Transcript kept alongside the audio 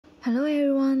Hello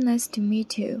everyone, nice to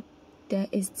meet you. That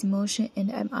is Zmotion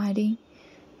and I'm Aileen.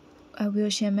 I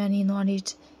will share many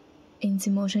knowledge in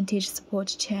Zmotion Teach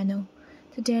Support channel.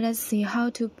 Today let's see how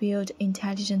to build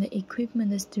intelligent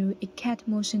equipment through EtherCAT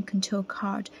motion control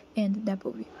card and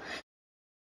LabVIEW.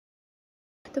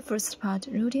 The first part,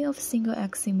 routing of single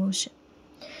axis motion.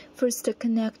 First,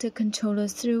 connect the controller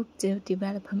through the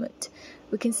development.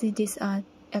 We can see these are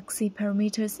axis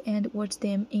parameters and watch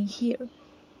them in here.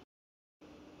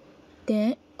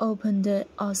 Then open the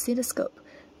oscilloscope.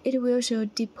 It will show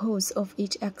the pose of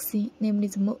each axis, namely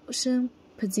the motion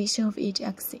position of each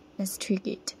axis. Let's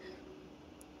trigger it.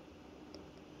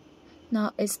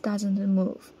 Now it doesn't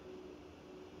move.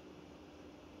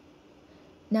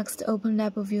 Next, open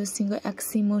LabVIEW single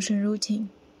axis motion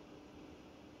routing.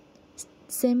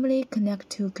 Simply connect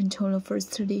to controller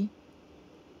firstly.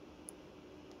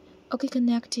 OK,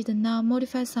 connected. Now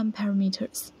modify some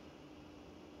parameters,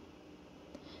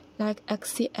 like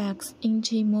axis X,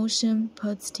 inch motion,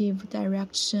 positive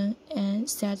direction, and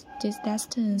set this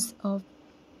distance of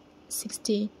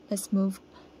 60. Let's move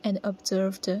and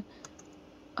observe the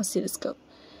oscilloscope.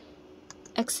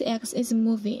 Axis X is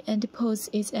moving and the pose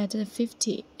is at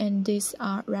 50, and these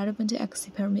are relevant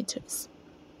axis parameters.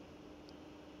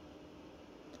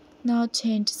 Now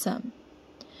change some.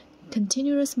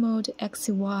 Continuous mode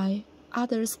axis Y,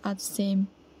 others are the same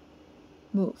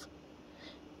move.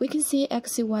 We can see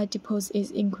axis Y pose is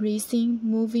increasing,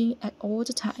 moving at all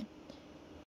the time.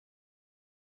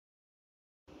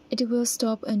 It will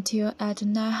stop until at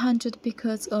 900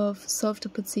 because of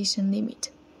soft position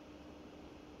limit.